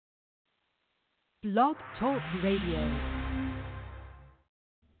Blog Talk Radio.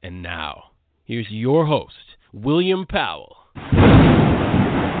 And now, here's your host, William Powell,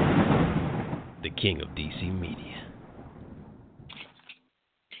 the king of DC Media.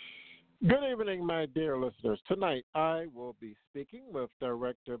 Good evening, my dear listeners. Tonight, I will be speaking with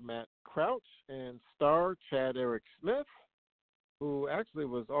director Matt Crouch and star Chad Eric Smith, who actually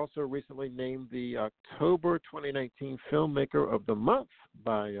was also recently named the October 2019 Filmmaker of the Month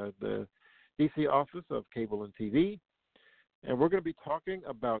by the DC Office of Cable and TV. And we're going to be talking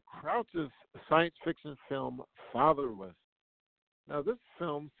about Crouch's science fiction film, Fatherless. Now, this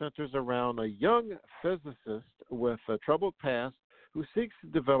film centers around a young physicist with a troubled past who seeks to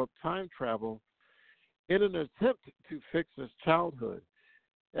develop time travel in an attempt to fix his childhood.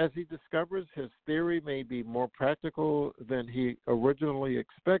 As he discovers his theory may be more practical than he originally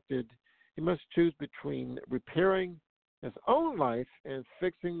expected, he must choose between repairing his own life and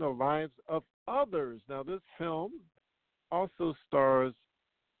fixing the lives of others. Now, this film also stars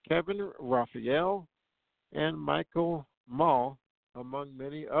Kevin Raphael and Michael Mall, among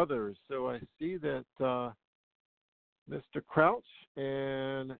many others. So I see that Mr. Crouch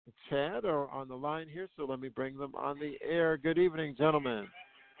and Chad are on the line here, so let me bring them on the air. Good evening, gentlemen.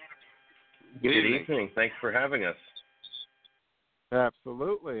 Good evening. Thanks for having us.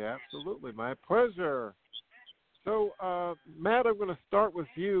 Absolutely. My pleasure. So, Matt, I'm going to start with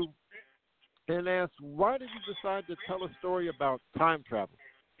you and ask, why did you decide to tell a story about time travel?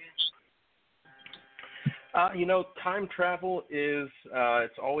 Time travel is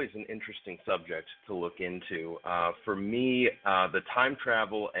it's always an interesting subject to look into. For me, the time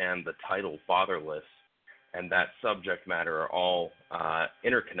travel and the title Fatherless and that subject matter are all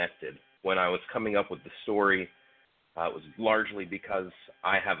interconnected. When I was coming up with the story, it was largely because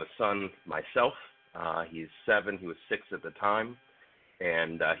I have a son myself. He's 7, he was 6 at the time,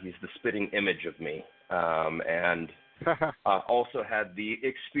 and he's the spitting image of me. And also had the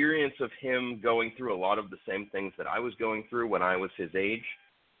experience of him going through a lot of the same things that I was going through when I was his age.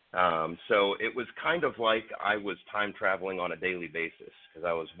 So it was kind of like I was time traveling on a daily basis because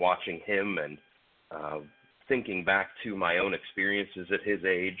I was watching him and thinking back to my own experiences at his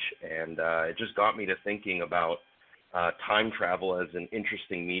age. And it just got me to thinking about time travel as an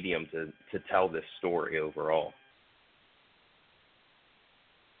interesting medium to tell this story overall.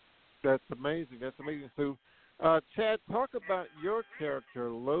 That's amazing. So, Chad, talk about your character,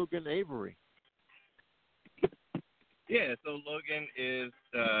 Logan Avery. Yeah, so Logan is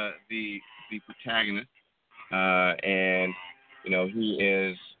the protagonist, and he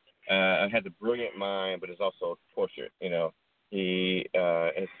is has a brilliant mind, but is also tortured. He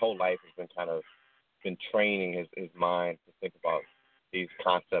his whole life has been training his mind to think about these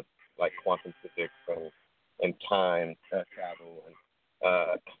concepts like quantum physics and time travel, and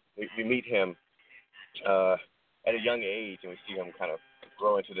we meet him at a young age, and we see him kind of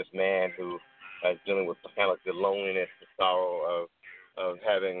grow into this man who is dealing with kind of the loneliness, the sorrow of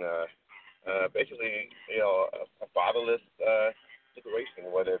having basically a fatherless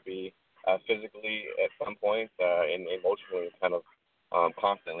situation, whether it be physically at some point and emotionally kind of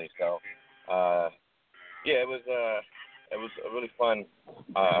constantly. So it was a really fun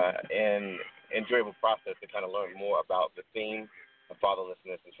and enjoyable process to kind of learn more about the theme of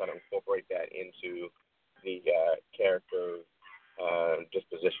fatherlessness and try to incorporate that into the character's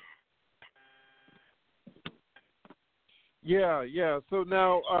disposition. Yeah. So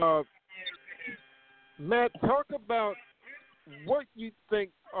now, Matt, talk about what you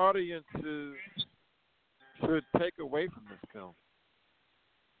think audiences should take away from this film.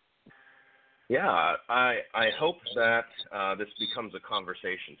 Yeah, I hope that this becomes a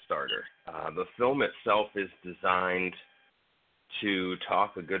conversation starter. The film itself is designed to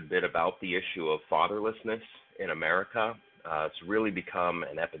talk a good bit about the issue of fatherlessness in America. It's really become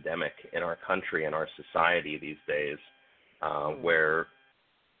an epidemic in our country and our society these days, where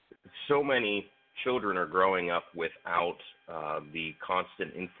so many children are growing up without the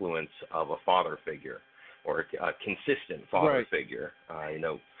constant influence of a father figure or a consistent father figure.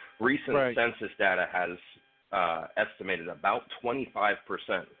 Recent census data has estimated about 25%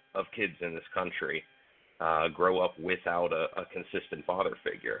 of kids in this country grow up without a consistent father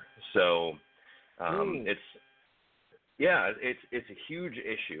figure. So it's a huge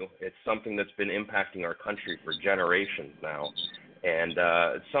issue. It's something that's been impacting our country for generations now, and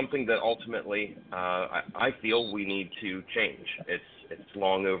it's something that ultimately I feel we need to change. It's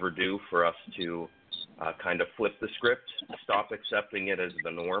long overdue for us to kind of flip the script, stop accepting it as the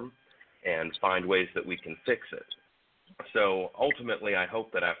norm, and find ways that we can fix it. So ultimately, I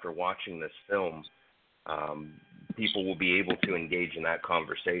hope that after watching this film, people will be able to engage in that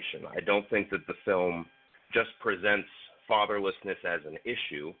conversation. I don't think that the film just presents fatherlessness as an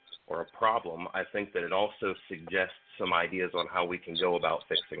issue or a problem. I think that it also suggests some ideas on how we can go about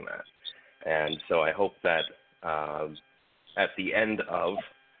fixing that. And so I hope that at the end of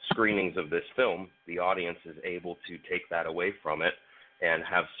screenings of this film, the audience is able to take that away from it and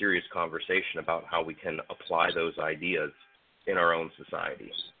have serious conversation about how we can apply those ideas in our own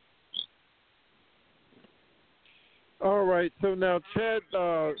society. All right. So now, Chad,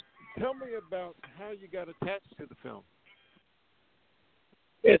 tell me about how you got attached to the film.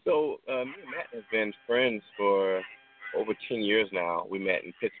 Yeah, so me and Matt have been friends for over 10 years now. We met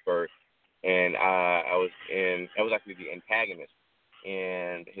in Pittsburgh, and I was actually the antagonist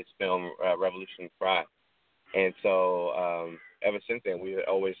in his film Revolution Cry. And so ever since then, we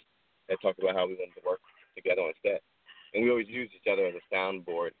always had talked about how we wanted to work together on set. And we always used each other as a sounding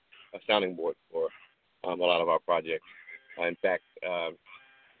board for a lot of our projects. In fact,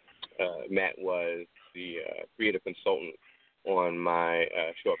 Matt was the creative consultant on my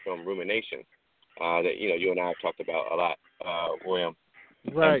short film Rumination that you and I have talked about a lot, William.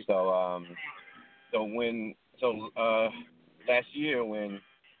 Right. And so last year when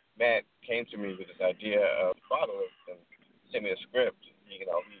Matt came to me with this idea of Fatherless and sent me a script, he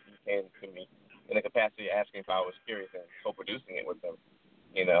came to me in the capacity of asking if I was curious and co-producing it with him,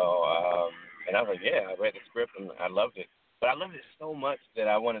 and I was like, yeah, I read the script and I loved it. But I loved it so much that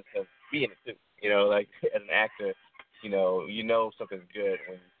I wanted to be in it too. Like as an actor, something's good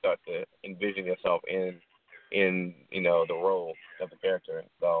when you start to envision yourself in the role of the character.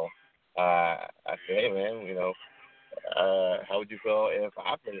 So I said, hey man, how would you feel if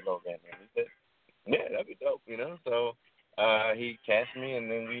I played Logan? And he said, yeah, that'd be dope, So he cast me, and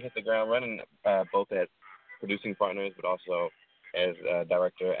then we hit the ground running, both as producing partners, but also as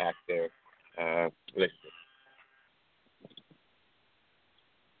director, actor, relationship.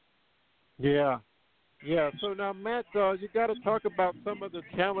 Yeah. So now, Matt, you got to talk about some of the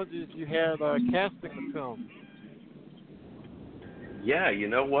challenges you had casting the film. Yeah, you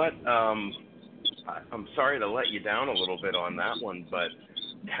know what? I'm sorry to let you down a little bit on that one, but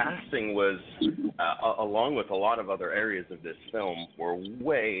casting was, along with a lot of other areas of this film, were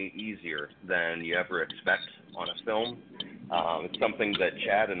way easier than you ever expect on a film. It's something that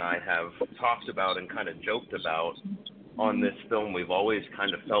Chad and I have talked about and kind of joked about on this film. We've always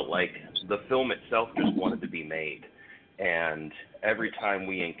kind of felt like the film itself just wanted to be made. And every time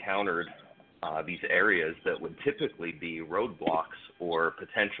we encountered these areas that would typically be roadblocks or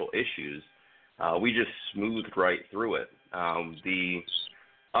potential issues, we just smoothed right through it. The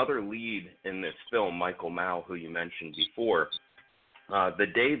other lead in this film, Michael Mao, who you mentioned before, the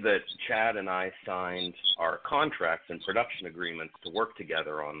day that Chad and I signed our contracts and production agreements to work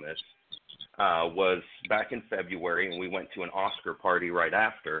together on this was back in February, and we went to an Oscar party right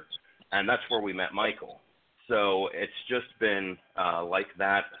after, and that's where we met Michael. So it's just been like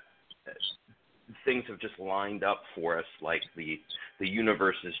that. Things have just lined up for us, like the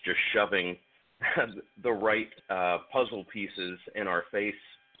universe is just shoving the right puzzle pieces in our face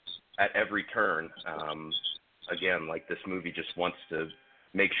at every turn. Again, like this movie just wants to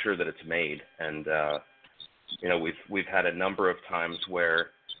make sure that it's made, and we've had a number of times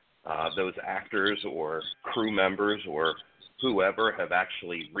where those actors or crew members or whoever have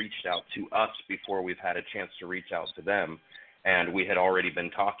actually reached out to us before we've had a chance to reach out to them, and we had already been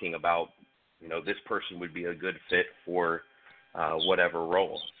talking about, this person would be a good fit for whatever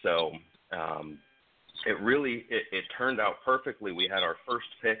role. So it turned out perfectly. We had our first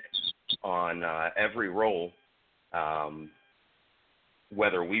pick on every role,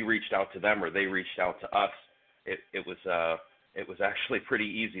 whether we reached out to them or they reached out to us. It was actually pretty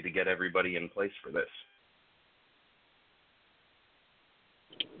easy to get everybody in place for this.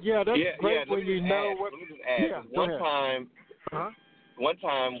 Yeah, that's great yeah, when you know what. Let me just add. Yeah, one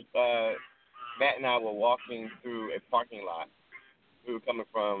time, Matt and I were walking through a parking lot. We were coming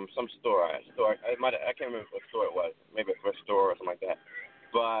from some store. I can't remember what store it was. Maybe a thrift store or something like that.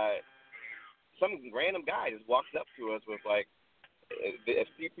 But some random guy just walks up to us with like a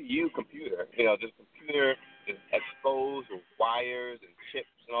CPU computer. This computer is exposed with wires and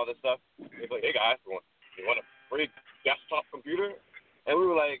chips and all this stuff. He's like, "Hey guys, you want a free desktop computer?" And we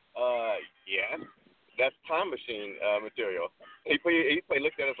were like, "Yeah, that's time machine material." He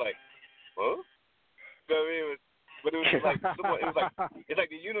looked at us like, "Huh?" So it was like it's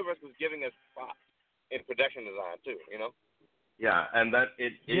like the universe was giving us props in production design too, Yeah, and that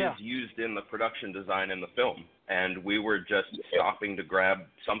it is used in the production design in the film. And we were just stopping to grab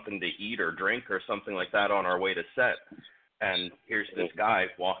something to eat or drink or something like that on our way to set. And here's this guy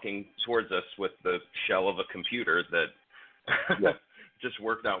walking towards us with the shell of a computer that just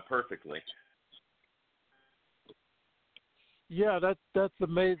worked out perfectly. Yeah, that's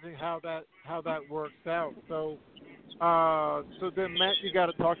amazing how that works out. So then Matt, you got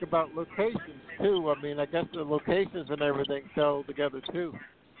to talk about locations too. I mean, I guess the locations and everything fell together too.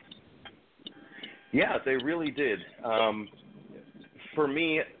 Yeah, they really did. For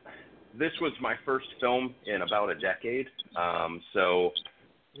me, this was my first film in about a decade. I'm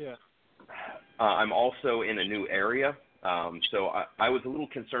also in a new area. So I was a little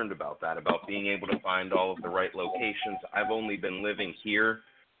concerned about that, about being able to find all of the right locations. I've only been living here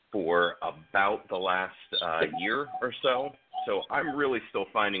for about the last year or so. So I'm really still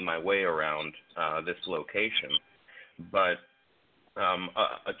finding my way around this location. But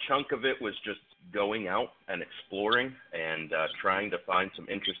a chunk of it was just going out and exploring and trying to find some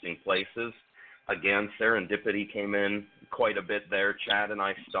interesting places. Again, serendipity came in quite a bit there. Chad and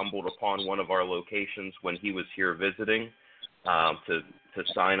I stumbled upon one of our locations when he was here visiting to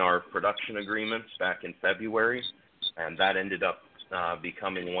sign our production agreements back in February, and that ended up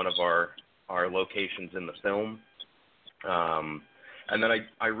becoming one of our locations in the film. And then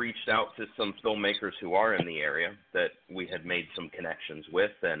I reached out to some filmmakers who are in the area that we had made some connections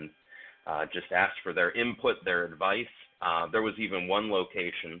with, and just asked for their input, their advice. There was even one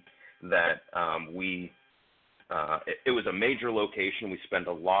location that it was a major location. We spent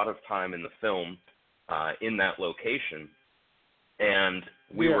a lot of time in the film in that location, and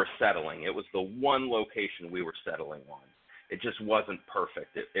we were settling. It was the one location we were settling on. It just wasn't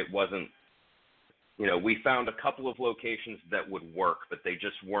perfect. It wasn't, we found a couple of locations that would work, but they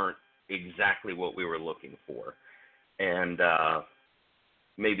just weren't exactly what we were looking for. And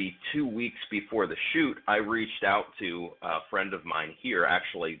maybe 2 weeks before the shoot, I reached out to a friend of mine here,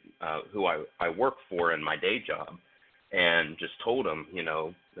 actually, who I work for in my day job, and just told him,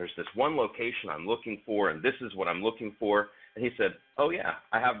 there's this one location I'm looking for, and this is what I'm looking for. And he said, oh, yeah,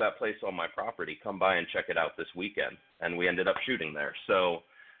 I have that place on my property. Come by and check it out this weekend. And we ended up shooting there. So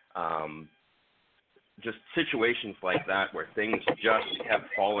just situations like that where things just kept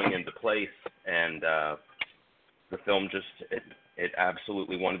falling into place, and the film just it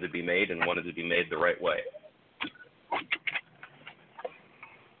absolutely wanted to be made, and wanted to be made the right way.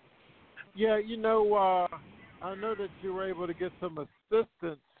 Yeah, I know that you were able to get some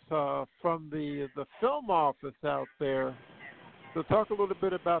assistance from the film office out there. So talk a little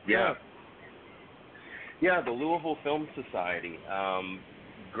bit about that. Yeah, the Louisville Film Society.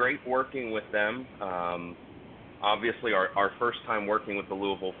 Great working with them. Obviously, our first time working with the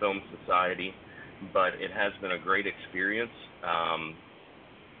Louisville Film Society, but it has been a great experience.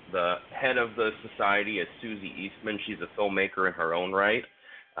 The head of the society is Susie Eastman. She's a filmmaker in her own right.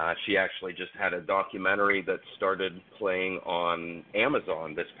 She actually just had a documentary that started playing on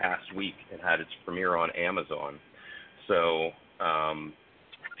Amazon this past week. It had its premiere on Amazon. So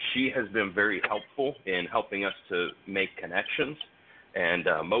she has been very helpful in helping us to make connections. And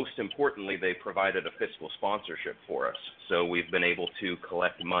most importantly, they provided a fiscal sponsorship for us. So we've been able to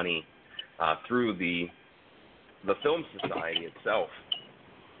collect money through the Film Society itself,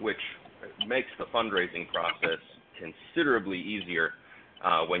 which makes the fundraising process considerably easier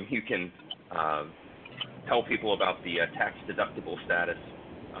when you can tell people about the tax-deductible status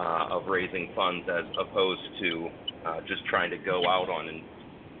of raising funds, as opposed to just trying to go out on an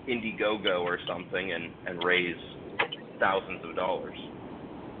Indiegogo or something and raise thousands of dollars.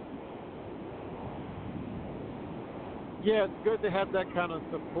 Yeah, it's good to have that kind of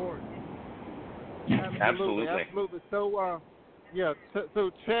support. Absolutely. So,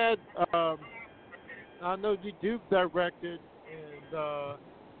 so Chad, I know you directed, and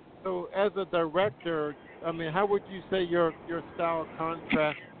so as a director, I mean, how would you say your style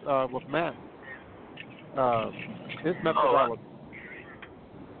contrasts with Matt? His methodology.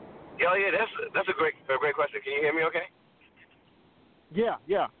 Yeah, that's a great question. Can you hear me okay?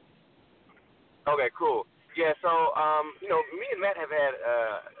 Yeah. Okay, cool. Yeah, so, me and Matt have had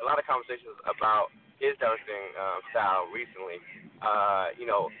a lot of conversations about his directing style recently. A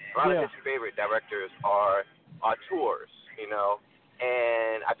lot of his favorite directors are tours,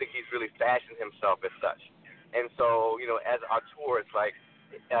 and I think he's really fashioned himself as such. And so, as our tour, it's like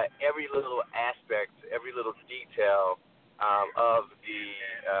every little aspect, every little detail of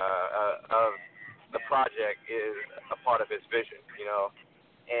the project is a part of his vision,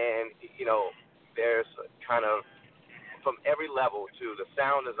 and, there's kind of from every level, to the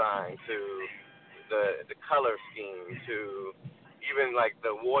sound design, to the color scheme, to even like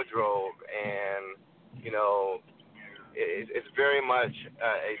the wardrobe, and it's very much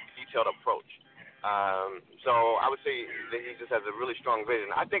a detailed approach. So I would say that he just has a really strong vision.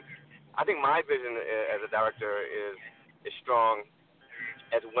 I think my vision as a director is strong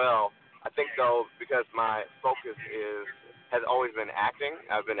as well. I think though, because my focus has always been acting.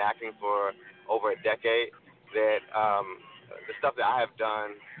 I've been acting for over a decade. That the stuff that I have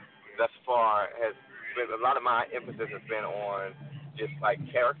done thus far has been, a lot of my emphasis has been on just like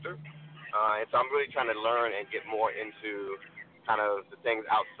character. And so I'm really trying to learn and get more into kind of the things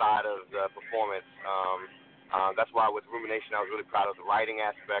outside of the performance. That's why with Rumination, I was really proud of the writing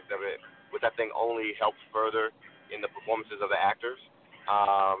aspect of it, which I think only helps further in the performances of the actors.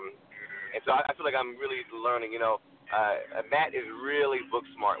 And so I feel like I'm really learning. Matt is really book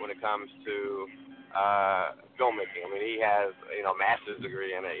smart when it comes to filmmaking. I mean, he has a master's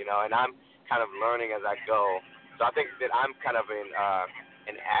degree in it, and I'm kind of learning as I go. So I think that I'm kind of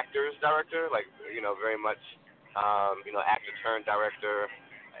an actor's director, like very much actor turned director,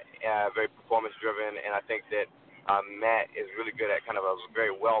 very performance driven, and I think that Matt is really good at kind of a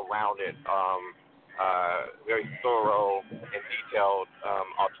very well-rounded, very thorough and detailed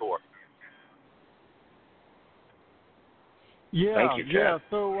auteur. Yeah, Thank you, Chad. yeah.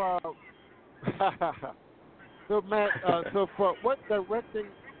 So, so Matt, so for what directing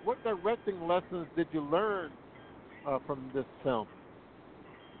lessons did you learn from this film?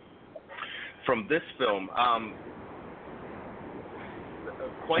 From this film,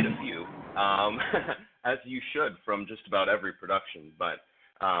 quite a few, as you should from just about every production. But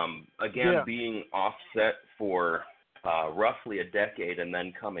again, being offset for roughly a decade and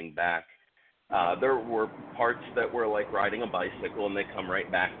then coming back, there were parts that were like riding a bicycle and they come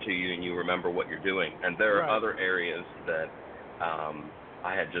right back to you and you remember what you're doing. And there are other areas that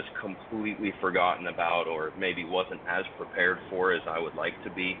I had just completely forgotten about or maybe wasn't as prepared for as I would like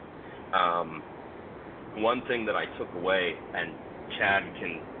to be. One thing that I took away, and Chad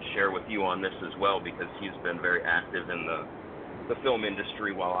can share with you on this as well because he's been very active in the film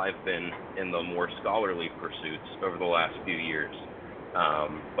industry while I've been in the more scholarly pursuits over the last few years.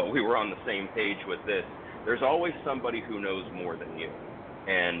 But we were on the same page with this. There's always somebody who knows more than you.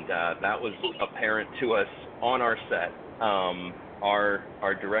 And that was apparent to us on our set.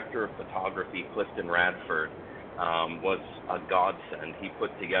 Our director of photography, Clifton Radford, was a godsend. He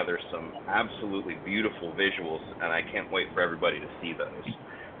put together some absolutely beautiful visuals, and I can't wait for everybody to see those.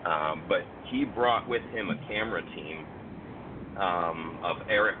 But he brought with him a camera team of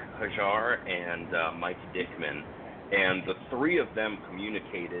Eric Hajar and Mike Dickman, and the three of them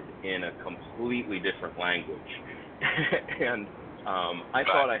communicated in a completely different language. And I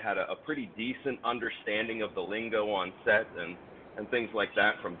thought I had a pretty decent understanding of the lingo on set and things like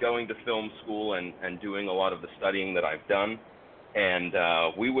that from going to film school and doing a lot of the studying that I've done. And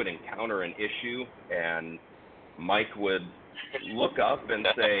we would encounter an issue, and Mike would look up and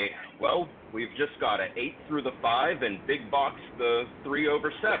say, well, we've just got an 8 through the 5 and big box the 3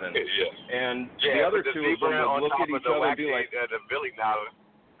 over 7. And the other two of them would look at each other and be like, the Billy now.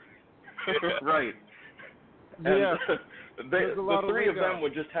 Right. And the three of them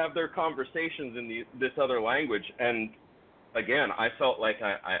would just have their conversations in this other language. And again, I felt like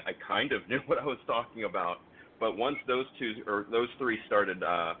I kind of knew what I was talking about. But once those three started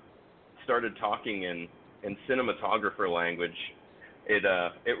talking in cinematographer language,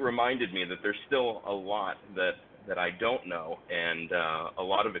 it reminded me that there's still a lot that I don't know, and a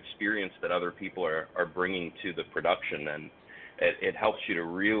lot of experience that other people are bringing to the production, and it helps you to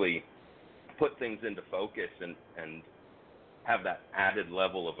really put things into focus and have that added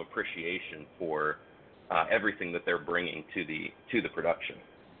level of appreciation for everything that they're bringing to the production.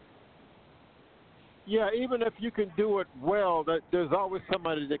 Yeah, even if you can do it well, there's always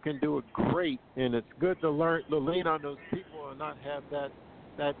somebody that can do it great, and it's good to lean on those people and not have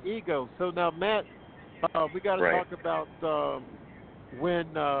that ego. So now, Matt, we got to talk about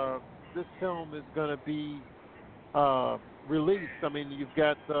when this film is going to be released. I mean, you've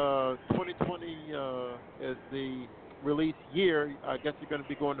got 2020 as the release year. I guess you're going to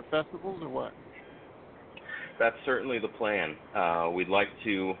be going to festivals or what? That's certainly the plan. We'd like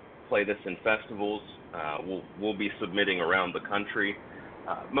to play this in festivals. We'll be submitting around the country,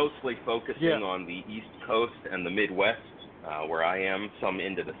 mostly focusing on the East Coast and the Midwest, where I am, some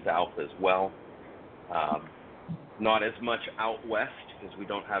into the South as well. Not as much out West, because we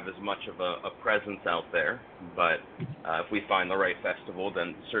don't have as much of a presence out there, but if we find the right festival,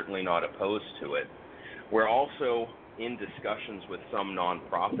 then certainly not opposed to it. We're also in discussions with some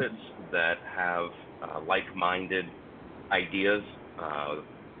nonprofits that have like-minded ideas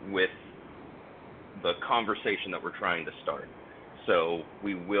with the conversation that we're trying to start. So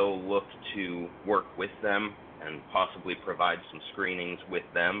we will look to work with them and possibly provide some screenings with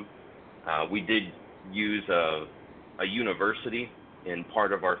them We did use a university in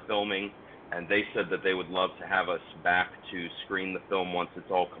part of our filming, and they said that they would love to have us back to screen the film once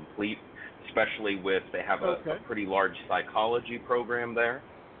it's all complete, especially with they have a pretty large psychology program there.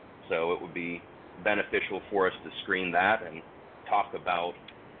 So it would be beneficial for us to screen that and talk about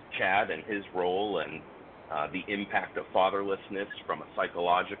Chad and his role and the impact of fatherlessness from a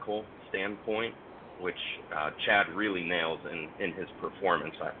psychological standpoint, which Chad really nails in his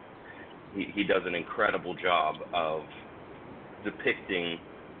performance. He does an incredible job of depicting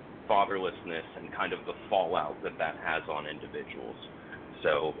fatherlessness and kind of the fallout that has on individuals.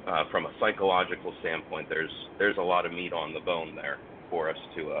 So from a psychological standpoint, there's a lot of meat on the bone there for us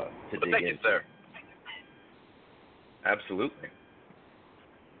to dig into. Thank you, sir. Absolutely.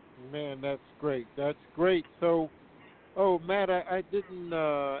 Man, that's great. That's great. So, Matt, I didn't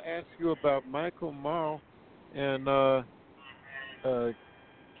ask you about Michael Mall and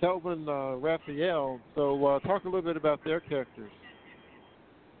Kelvin Raphael. So talk a little bit about their characters.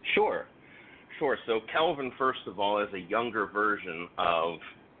 Sure. So Kelvin, first of all, is a younger version of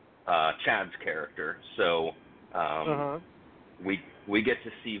Chad's character. So we get to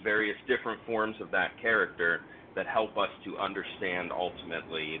see various different forms of that character that help us to understand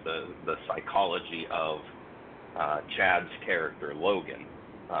ultimately the psychology of Chad's character, Logan.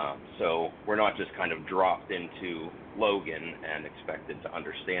 So we're not just kind of dropped into Logan and expected to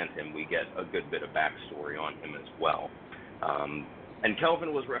understand him. We get a good bit of backstory on him as well. And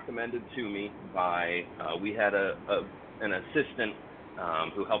Kelvin was recommended to me by, we had an assistant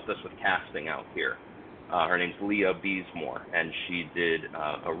who helped us with casting out here. Her name's Leah Beesmore, and she did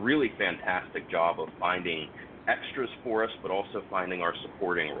a really fantastic job of finding extras for us, but also finding our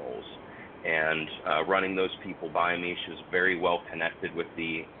supporting roles and running those people by me. She was very well connected with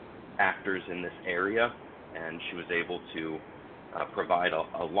the actors in this area, and she was able to provide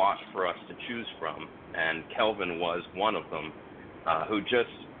a lot for us to choose from, and Kelvin was one of them.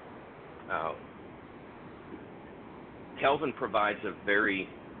 Kelvin provides a very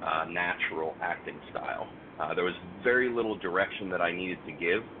natural acting style. There was very little direction that I needed to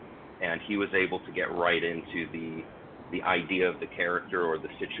give, and he was able to get right into the idea of the character or the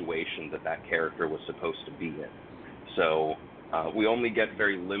situation that character was supposed to be in. So we only get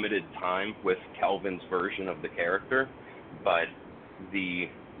very limited time with Kelvin's version of the character, but the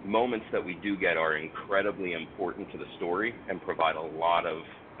moments that we do get are incredibly important to the story and provide a lot of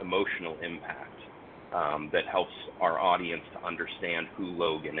emotional impact that helps our audience to understand who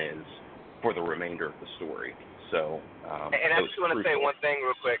Logan is for the remainder of the story. So, and I just want to say one thing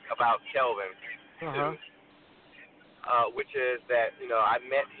real quick about Kelvin, too, which is that, I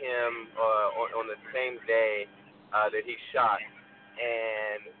met him on the same day that he shot,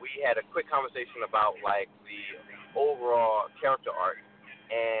 and we had a quick conversation about, the overall character arc.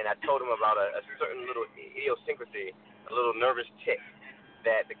 And I told him about a certain little idiosyncrasy, a little nervous tick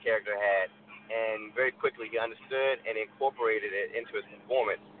that the character had. And very quickly he understood and incorporated it into his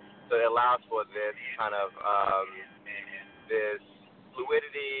performance. So it allows for this kind of this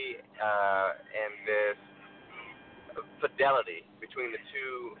fluidity and this fidelity between the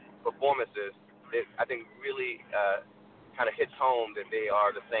two performances that I think really kind of hits home that they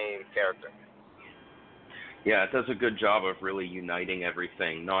are the same character. Yeah, it does a good job of really uniting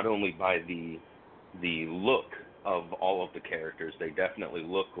everything, not only by the look of all of the characters. They definitely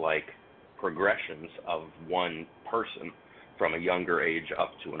look like progressions of one person from a younger age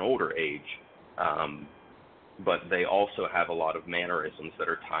up to an older age, but they also have a lot of mannerisms that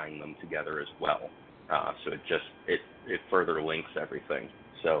are tying them together as well. So it further links everything.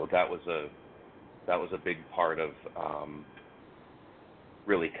 So that was a big part of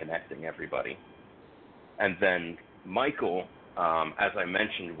really connecting everybody. And then Michael, as I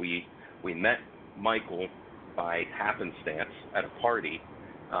mentioned, we met Michael by happenstance at a party,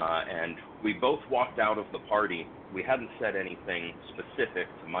 and we both walked out of the party. We hadn't said anything specific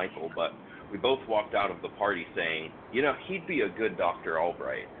to Michael, but we both walked out of the party saying, he'd be a good Dr.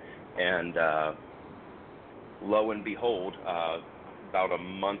 Albright. And lo and behold, about a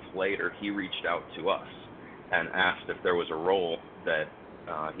month later, he reached out to us and asked if there was a role that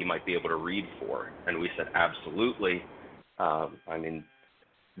he might be able to read for. And we said, absolutely.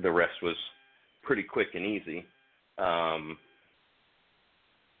 The rest was pretty quick and easy.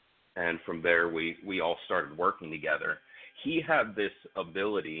 And from there, we all started working together. He had this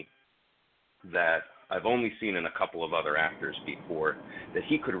ability that I've only seen in a couple of other actors before, that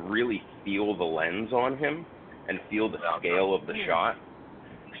he could really feel the lens on him and feel the scale of the shot.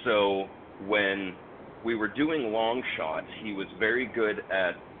 So when we were doing long shots, he was very good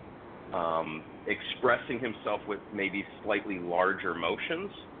at expressing himself with maybe slightly larger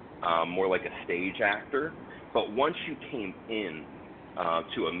motions more like a stage actor. But once you came in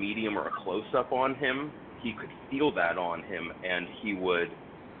to a medium or a close-up on him, he could feel that on him, and he would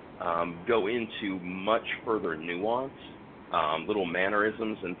go into much further nuance, little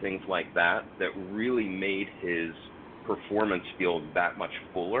mannerisms and things like that really made his performance feel that much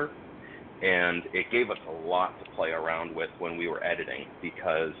fuller. And it gave us a lot to play around with when we were editing,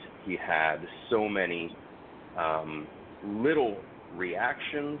 because he had so many little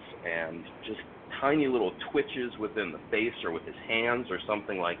reactions and just tiny little twitches within the face or with his hands or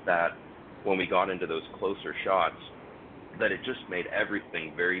something like that when we got into those closer shots, that it just made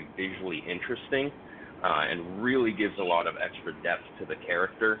everything very visually interesting and really gives a lot of extra depth to the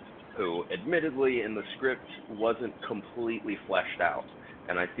character, who admittedly in the script wasn't completely fleshed out.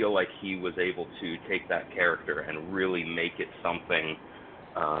 And I feel like he was able to take that character and really make it something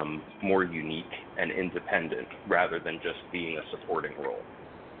more unique and independent rather than just being a supporting role.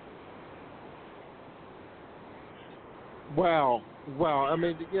 Wow. I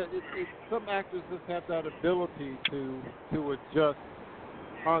mean, yeah, some actors just have that ability to adjust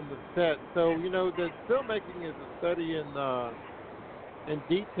on the set. So, the filmmaking is a study in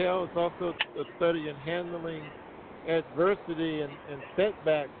detail. It's also a study in handling adversity and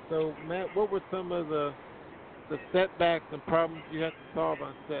setbacks. So, Matt, what were some of the setbacks and problems you had to solve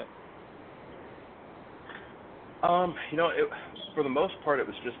on set? For the most part, it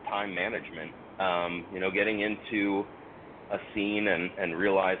was just time management. Getting into a scene and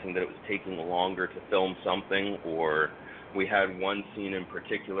realizing that it was taking longer to film something, or we had one scene in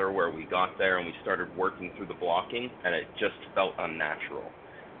particular where we got there and we started working through the blocking and it just felt unnatural.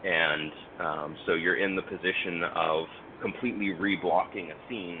 And so you're in the position of completely reblocking a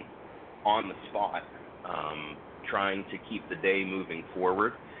scene on the spot, trying to keep the day moving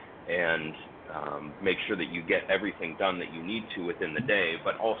forward and make sure that you get everything done that you need to within the day,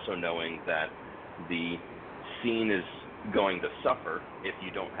 but also knowing that the scene is going to suffer if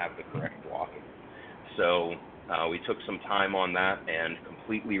you don't have the correct blocking. So we took some time on that and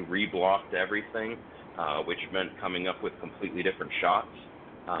completely reblocked everything, which meant coming up with completely different shots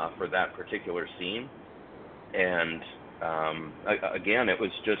for that particular scene. And again, it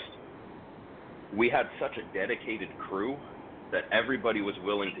was just, we had such a dedicated crew that everybody was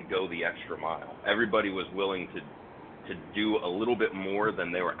willing to go the extra mile. Everybody was willing to do a little bit more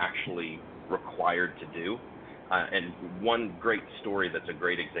than they were actually required to do. And one great story that's a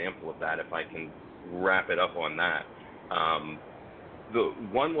great example of that, if I can wrap it up on that, the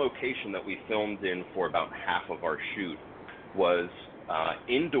one location that we filmed in for about half of our shoot was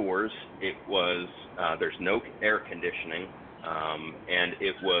indoors. It was, there's no air conditioning, and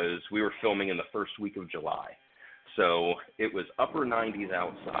we were filming in the first week of July. So it was upper 90s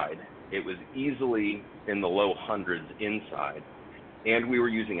outside. It was easily in the low hundreds inside. And we were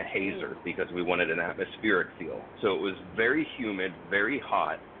using a hazer because we wanted an atmospheric feel. So it was very humid, very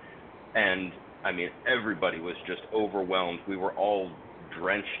hot, and I mean, everybody was just overwhelmed. We were all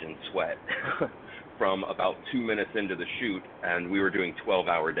drenched in sweat from about 2 minutes into the shoot, and we were doing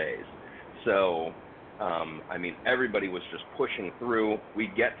 12-hour days. So, I mean, everybody was just pushing through. We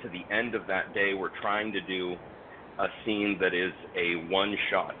get to the end of that day, we're trying to do a scene that is a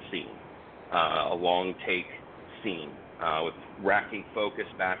one-shot scene, a long-take scene. With racking focus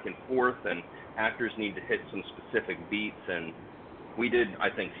back and forth, and actors need to hit some specific beats, and we did, I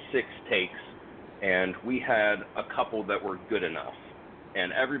think, 6 takes, and we had a couple that were good enough,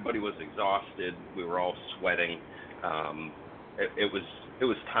 and everybody was exhausted. We were all sweating. It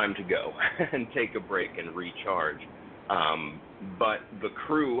was time to go and take a break and recharge. But the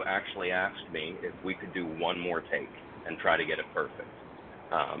crew actually asked me if we could do one more take and try to get it perfect.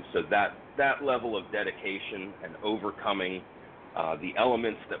 So that level of dedication and overcoming the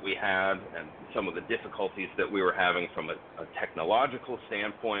elements that we had and some of the difficulties that we were having from a technological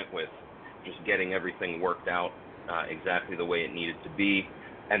standpoint with just getting everything worked out exactly the way it needed to be.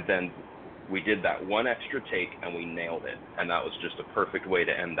 And then we did that one extra take and we nailed it. And that was just a perfect way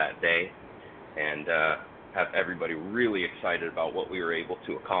to end that day and have everybody really excited about what we were able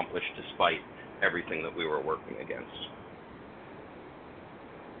to accomplish despite everything that we were working against.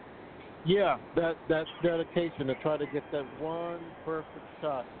 Yeah, that's dedication to try to get that one perfect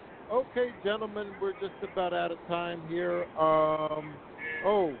shot. Okay, gentlemen, we're just about out of time here.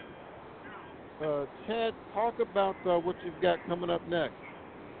 Chad, talk about what you've got coming up next.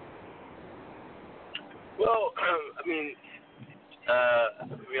 Well, I mean,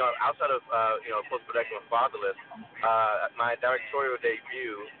 outside of post-production of Fatherless, my directorial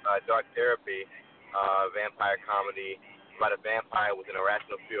debut, Dark Therapy, vampire comedy about a vampire with an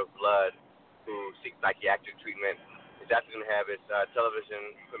irrational fear of blood who seeks psychiatric treatment is actually going to have its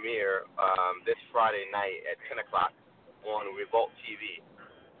television premiere this Friday night at 10 o'clock on Revolt TV.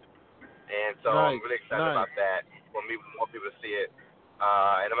 And so I'm really excited about that, for more people to see it.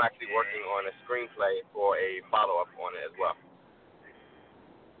 And I'm actually working on a screenplay for a follow-up on it as well.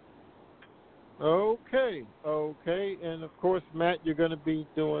 Okay. And, of course, Matt, you're going to be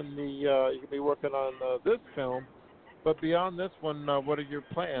doing you're going to be working on this film. But beyond this one, what are your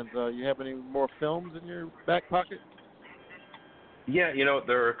plans? You have any more films in your back pocket? Yeah,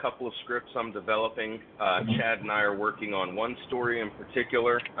 there are a couple of scripts I'm developing. Chad and I are working on one story in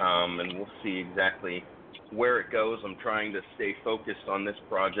particular, and we'll see exactly where it goes. I'm trying to stay focused on this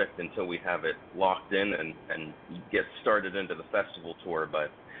project until we have it locked in and get started into the festival tour. But,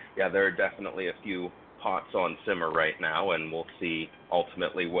 yeah, there are definitely a few pots on simmer right now, and we'll see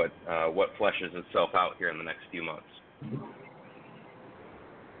ultimately what fleshes itself out here in the next few months.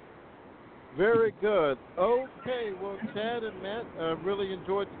 Very good. Okay, well, Chad and Matt, really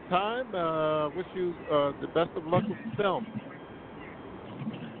enjoyed the time. Wish you the best of luck with the film.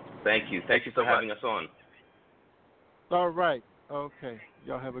 Thank you. Thank you for having us on. All right. Okay.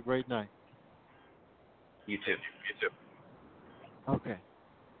 Y'all have a great night. You too. You too. Okay.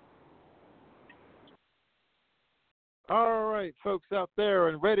 All right, folks out there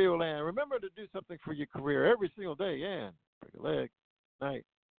in Radio Land, remember to do something for your career every single day. And break a leg. Night.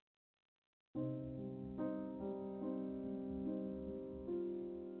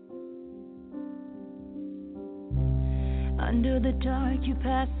 Under the dark you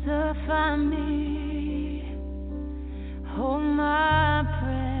pacify me. Hold my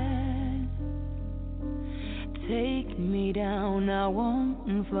breath. Take me down, I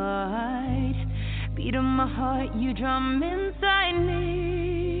won't fight. Beat of my heart, you drum inside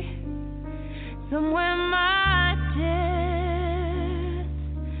me. Somewhere my death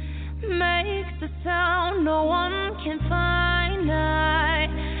makes a sound no one can find. I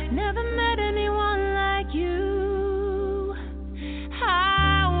never met anyone like you.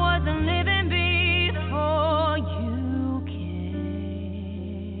 I wasn't living before you came.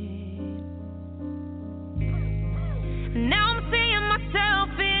 Now I'm seeing myself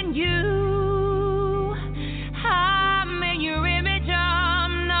in you.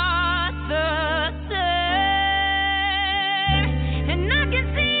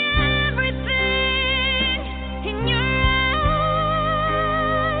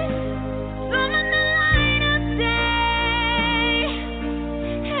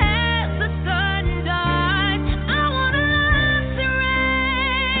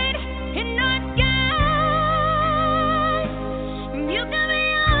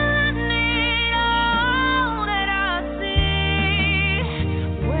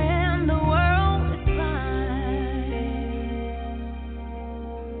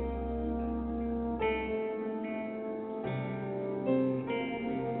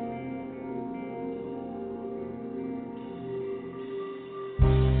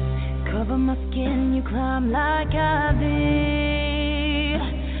 Cover my skin, you climb like ivy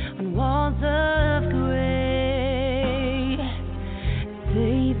on walls of gray.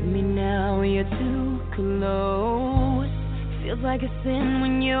 Save me now, you're too close. Feels like a sin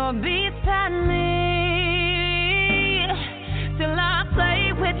when you're beside me.